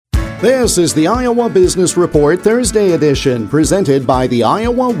This is the Iowa Business Report Thursday edition, presented by the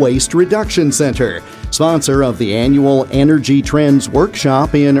Iowa Waste Reduction Center, sponsor of the annual Energy Trends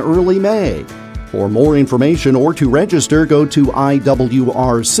Workshop in early May. For more information or to register, go to iwrc.org.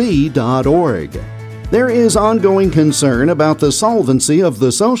 There is ongoing concern about the solvency of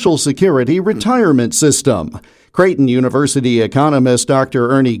the Social Security retirement system. Creighton University economist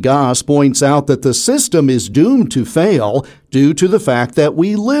Dr. Ernie Goss points out that the system is doomed to fail due to the fact that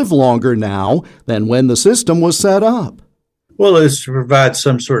we live longer now than when the system was set up. Well, it's to provide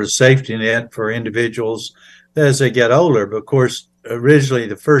some sort of safety net for individuals as they get older. But of course, originally,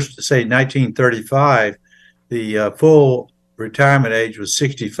 the first, say, 1935, the full retirement age was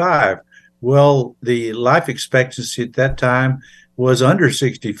 65. Well, the life expectancy at that time was under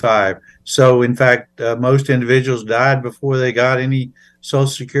 65. So, in fact, most individuals died before they got any Social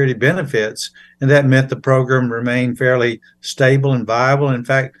Security benefits, and that meant the program remained fairly stable and viable. In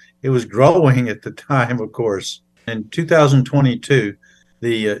fact, it was growing at the time, of course. In 2022,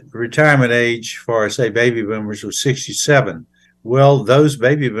 the retirement age for, say, baby boomers was 67. Well, those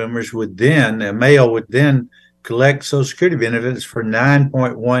baby boomers would then, a male would then collect Social Security benefits for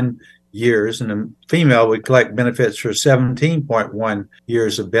 9.1 years, and a female would collect benefits for 17.1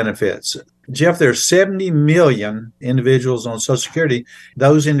 years of benefits. Jeff, there are 70 million individuals on Social Security.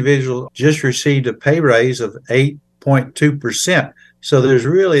 Those individuals just received a pay raise of 8.2%. So this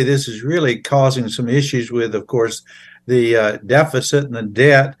is really causing some issues with, of course, the deficit and the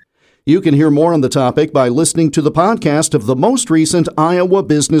debt. You can hear more on the topic by listening to the podcast of the most recent Iowa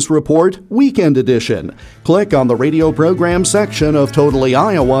Business Report Weekend Edition. Click on the radio program section of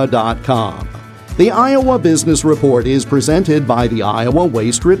totallyiowa.com. The Iowa Business Report is presented by the Iowa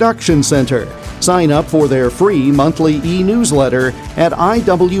Waste Reduction Center. Sign up for their free monthly e-newsletter at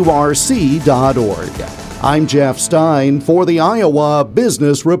iwrc.org. I'm Jeff Stein for the Iowa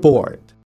Business Report.